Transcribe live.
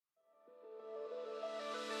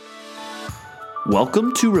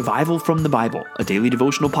Welcome to Revival from the Bible, a daily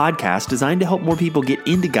devotional podcast designed to help more people get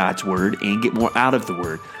into God's Word and get more out of the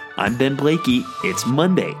Word. I'm Ben Blakey. It's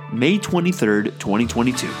Monday, May 23rd,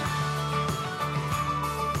 2022.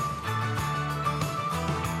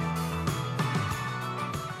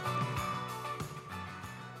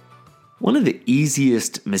 One of the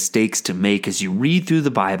easiest mistakes to make as you read through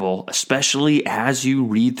the Bible, especially as you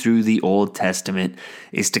read through the Old Testament,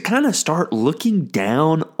 is to kind of start looking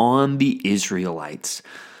down on the Israelites.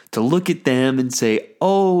 To look at them and say,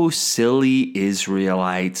 "Oh, silly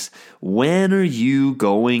Israelites, when are you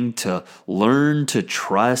going to learn to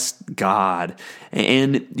trust God?"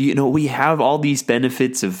 And, we have all these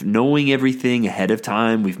benefits of knowing everything ahead of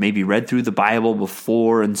time. We've maybe read through the Bible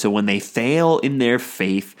before, and so when they fail in their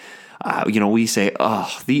faith, we say,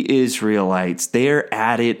 "Oh, the Israelites, they're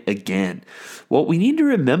at it again." Well, we need to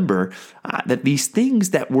remember that these things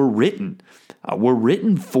that were written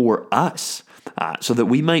for us so that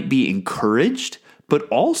we might be encouraged, but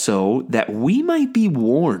also that we might be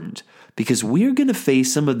warned, because we're going to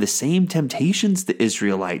face some of the same temptations the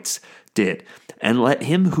Israelites did. And let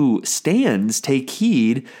him who stands take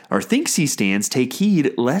heed, or thinks he stands, take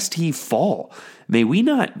heed lest he fall. May we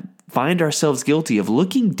not find ourselves guilty of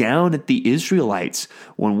looking down at the Israelites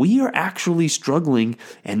when we are actually struggling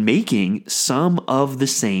and making some of the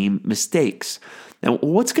same mistakes. Now,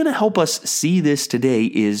 what's going to help us see this today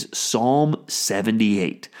is Psalm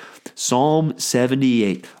 78. Psalm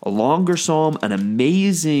 78, a longer psalm, an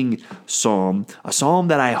amazing psalm, a psalm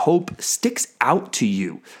that I hope sticks out to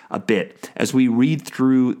you a bit as we read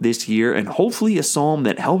through this year, and hopefully a psalm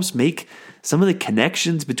that helps make some of the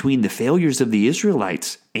connections between the failures of the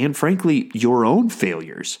Israelites and, frankly, your own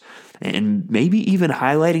failures, and maybe even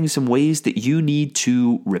highlighting some ways that you need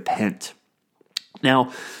to repent. Now,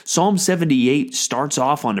 Psalm 78 starts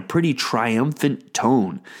off on a pretty triumphant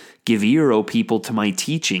tone. "Give ear, O people, to my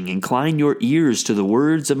teaching. Incline your ears to the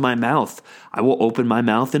words of my mouth. I will open my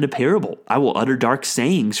mouth in a parable. I will utter dark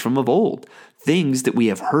sayings from of old, things that we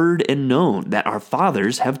have heard and known, that our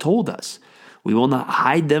fathers have told us. We will not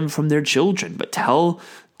hide them from their children, but tell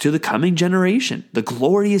to the coming generation the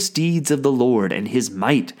glorious deeds of the Lord and his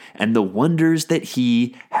might and the wonders that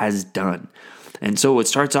he has done." And so it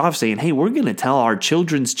starts off saying, hey, we're going to tell our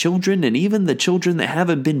children's children, and even the children that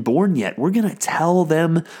haven't been born yet, we're going to tell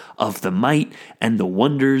them of the might and the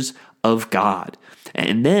wonders of God.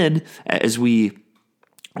 And then as we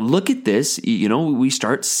look at this, we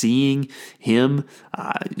start seeing him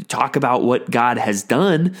talk about what God has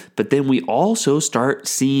done, but then we also start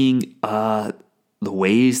seeing the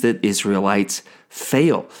ways that Israelites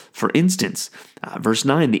fail. For instance, verse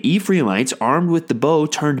 9, "The Ephraimites, armed with the bow,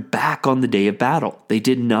 turned back on the day of battle. They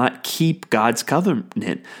did not keep God's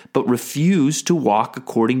covenant, but refused to walk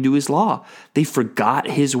according to his law. They forgot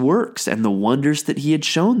his works and the wonders that he had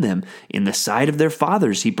shown them. In the sight of their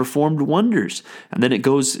fathers, he performed wonders." And then it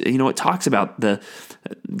goes, it talks about the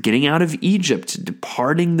getting out of Egypt,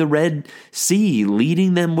 departing the Red Sea,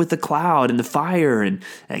 leading them with the cloud and the fire, and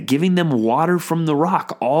giving them water from the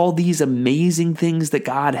rock. All these amazing things that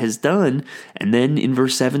God has done. And then in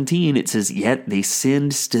verse 17, it says, "Yet they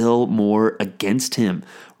sinned still more against him,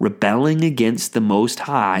 rebelling against the Most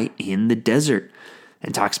High in the desert."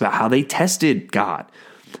 And talks about how they tested God.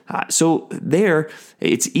 So there,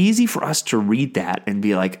 it's easy for us to read that and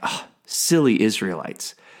be like, "Oh, silly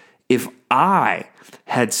Israelites. If I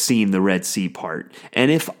had seen the Red Sea part, and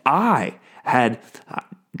if I had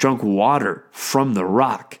drunk water from the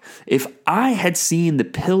rock, if I had seen the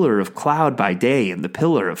pillar of cloud by day and the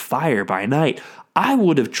pillar of fire by night, I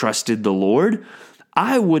would have trusted the Lord.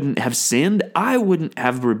 I wouldn't have sinned. I wouldn't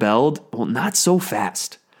have rebelled." Well, not so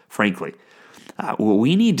fast, frankly.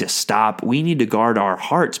 We need to stop. We need to guard our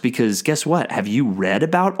hearts, because guess what? Have you read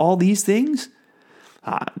about all these things?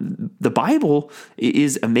 The Bible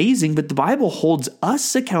is amazing, but the Bible holds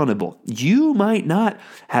us accountable. You might not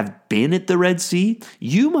have been at the Red Sea.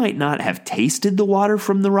 You might not have tasted the water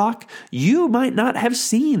from the rock. You might not have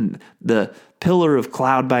seen the pillar of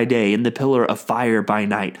cloud by day and the pillar of fire by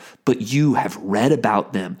night, but you have read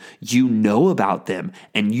about them. You know about them,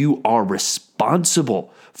 and you are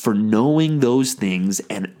responsible for knowing those things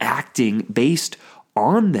and acting based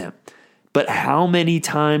on them. But how many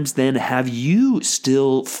times then have you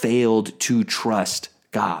still failed to trust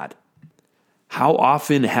God? How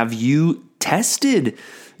often have you tested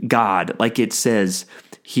God, like it says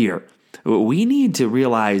here? We need to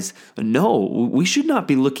realize, no, we should not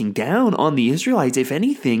be looking down on the Israelites. If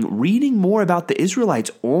anything, reading more about the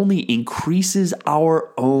Israelites only increases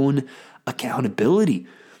our own accountability.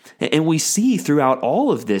 And we see throughout all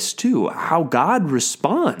of this too, how God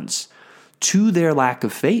responds to their lack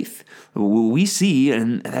of faith. We see,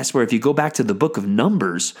 and that's where if you go back to the book of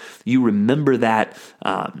Numbers, you remember that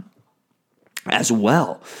as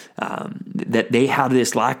well, that they had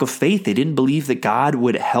this lack of faith. They didn't believe that God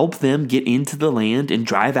would help them get into the land and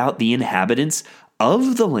drive out the inhabitants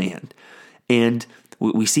of the land. And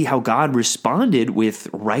we see how God responded with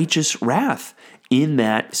righteous wrath in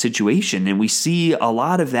that situation. And we see a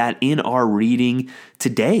lot of that in our reading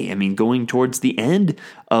today. I mean, going towards the end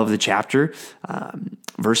of the chapter,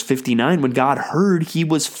 verse 59, when God heard, he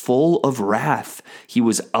was full of wrath. He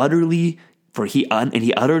utterly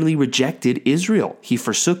rejected Israel. He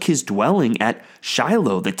forsook his dwelling at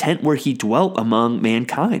Shiloh, the tent where he dwelt among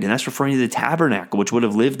mankind. And that's referring to the tabernacle, which would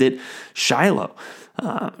have lived at Shiloh.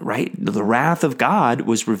 Right? The wrath of God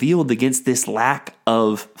was revealed against this lack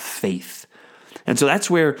of faith. And so that's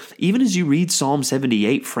where, even as you read Psalm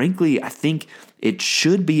 78, frankly, I think it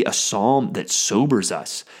should be a psalm that sobers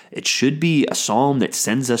us. It should be a psalm that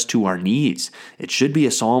sends us to our knees. It should be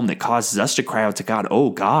a psalm that causes us to cry out to God, "Oh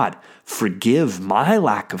God, forgive my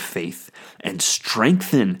lack of faith and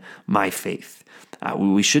strengthen my faith."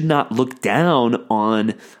 We should not look down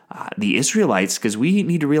on the Israelites, because we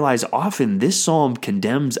need to realize often this psalm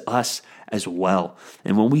condemns us as well.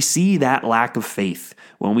 And when we see that lack of faith,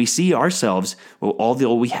 when we see ourselves,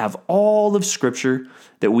 although we have all of Scripture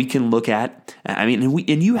that we can look at, I mean,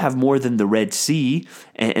 and you have more than the Red Sea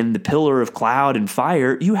and the pillar of cloud and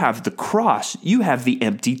fire. You have the cross. You have the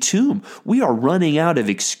empty tomb. We are running out of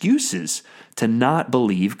excuses to not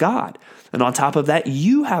believe God. And on top of that,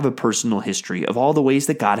 you have a personal history of all the ways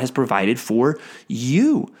that God has provided for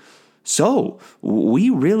you. So we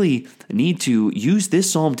really need to use this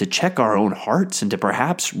psalm to check our own hearts and to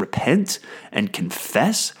perhaps repent and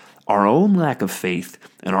confess our own lack of faith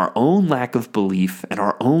and our own lack of belief and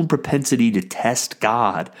our own propensity to test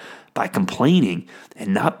God by complaining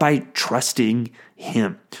and not by trusting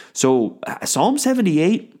Him. So Psalm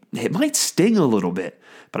 78, it might sting a little bit,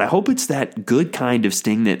 but I hope it's that good kind of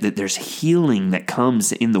sting that there's healing that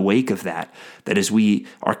comes in the wake of that as we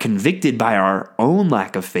are convicted by our own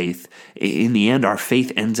lack of faith, in the end, our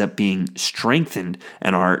faith ends up being strengthened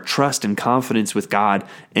and our trust and confidence with God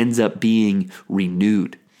ends up being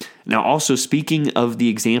renewed. Now, also speaking of the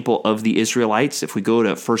example of the Israelites, if we go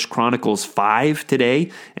to 1 Chronicles 5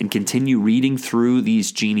 today and continue reading through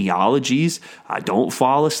these genealogies, don't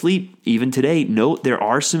fall asleep. Even today, note there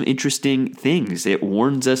are some interesting things. It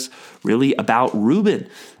warns us really about Reuben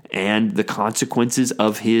and the consequences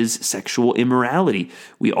of his sexual immorality.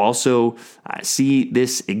 We also see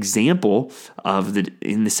this example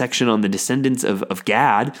in the section on the descendants of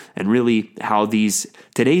Gad, and really how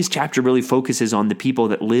today's chapter really focuses on the people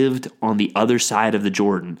that lived on the other side of the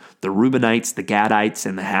Jordan, the Reubenites, the Gadites,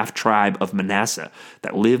 and the half tribe of Manasseh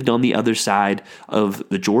that lived on the other side of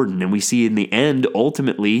the Jordan. And we see in the end,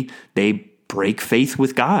 ultimately, they break faith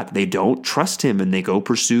with God. They don't trust Him and they go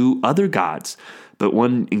pursue other gods. But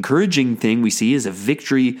one encouraging thing we see is a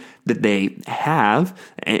victory that they have,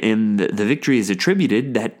 and the victory is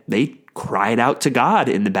attributed that they cried out to God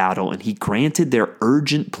in the battle, and He granted their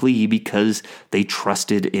urgent plea because they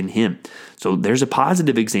trusted in Him. So there's a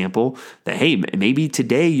positive example that, hey, maybe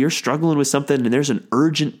today you're struggling with something and there's an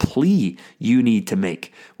urgent plea you need to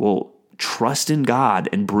make. Well, trust in God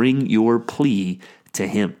and bring your plea to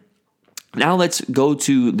Him. Now let's go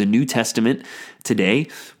to the New Testament today,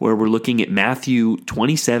 where we're looking at Matthew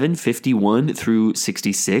 27:51 through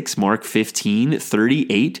 66, Mark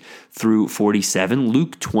 15:38 through 47,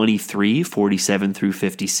 Luke 23:47 through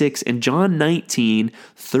 56, and John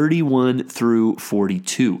 19:31 through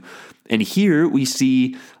 42. And here we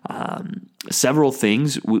see several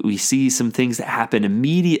things. We see some things that happen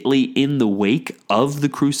immediately in the wake of the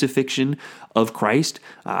crucifixion of Christ,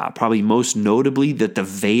 probably most notably that the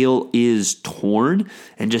veil is torn.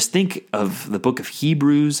 And just think of the book of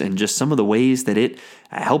Hebrews and just some of the ways that it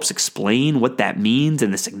helps explain what that means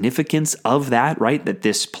and the significance of that, right? That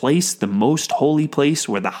this place, the most holy place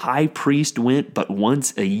where the high priest went but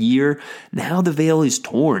once a year, now the veil is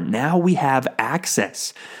torn. Now we have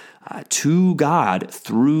access to God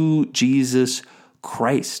through Jesus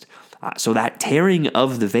Christ. So that tearing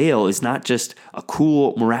of the veil is not just a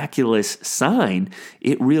cool, miraculous sign.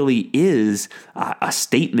 It really is a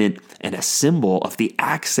statement and a symbol of the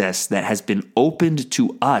access that has been opened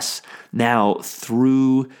to us now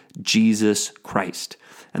through Jesus Christ.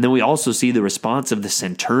 And then we also see the response of the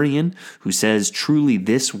centurion who says, truly,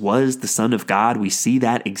 this was the Son of God. We see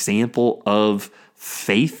that example of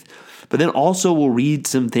faith. But then also we'll read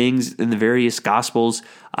some things in the various Gospels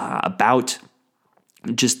about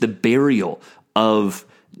just the burial of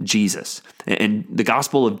Jesus. And the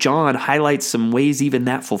Gospel of John highlights some ways even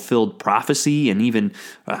that fulfilled prophecy and even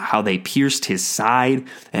how they pierced his side.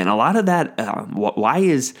 And a lot of that, why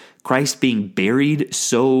is Christ being buried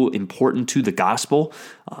so important to the gospel?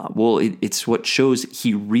 It's what shows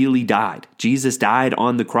he really died. Jesus died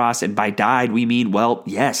on the cross, and by died, we mean, well,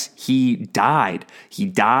 yes, he died. He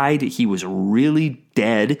died. He was really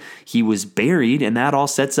dead. He was buried, and that all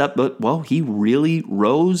sets up, but, well, he really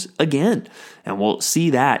rose again. And we'll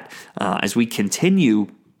see that as we continue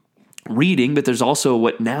reading, but there's also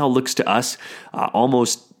what now looks to us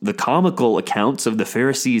almost the comical accounts of the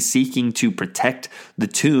Pharisees seeking to protect the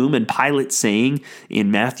tomb, and Pilate saying in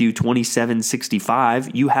Matthew 27:65,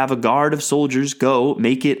 "You have a guard of soldiers, go,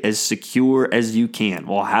 make it as secure as you can."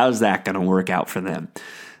 Well, how's that going to work out for them?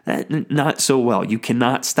 Not so well. You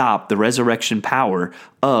cannot stop the resurrection power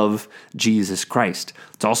of Jesus Christ.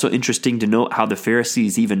 It's also interesting to note how the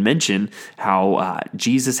Pharisees even mention how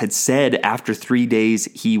Jesus had said after 3 days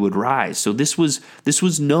he would rise. So this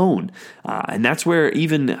was known, and that's where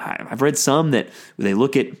even I've read some that they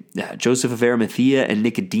look at Joseph of Arimathea and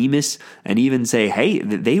Nicodemus and even say, hey,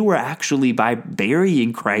 they were actually, by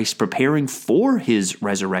burying Christ, preparing for his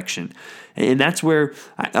resurrection. And that's where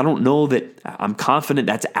I don't know that I'm confident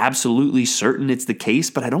that's absolutely certain it's the case,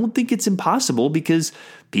 but I don't think it's impossible because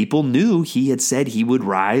people knew he had said he would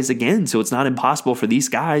rise again. So it's not impossible for these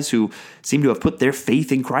guys who seem to have put their faith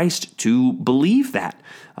in Christ to believe that.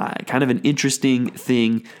 Kind of an interesting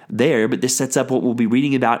thing there, but this sets up what we'll be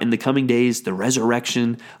reading about in the coming days, the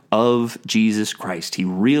resurrection of Jesus Christ. He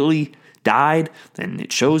really died, and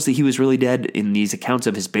it shows that he was really dead in these accounts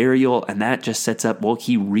of his burial, and that just sets up, well,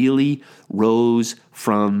 he really rose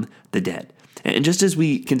from the dead. And just as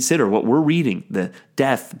we consider what we're reading, the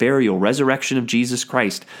death, burial, resurrection of Jesus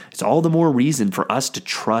Christ, it's all the more reason for us to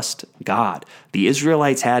trust God. The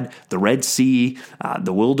Israelites had the Red Sea,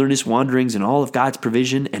 the wilderness wanderings, and all of God's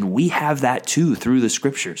provision, and we have that too through the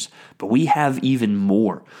Scriptures. But we have even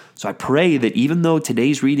more. So I pray that even though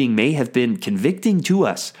today's reading may have been convicting to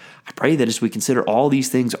us, I pray that as we consider all these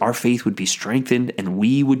things, our faith would be strengthened and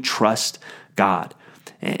we would trust God.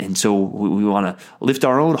 And so we want to lift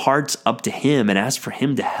our own hearts up to him and ask for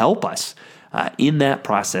him to help us in that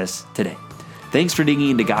process today. Thanks for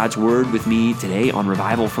digging into God's Word with me today on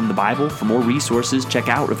Revival from the Bible. For more resources, check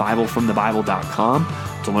out revivalfromthebible.com.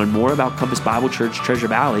 To learn more about Compass Bible Church Treasure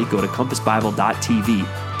Valley, go to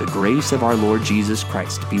compassbible.tv. The grace of our Lord Jesus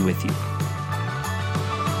Christ be with you.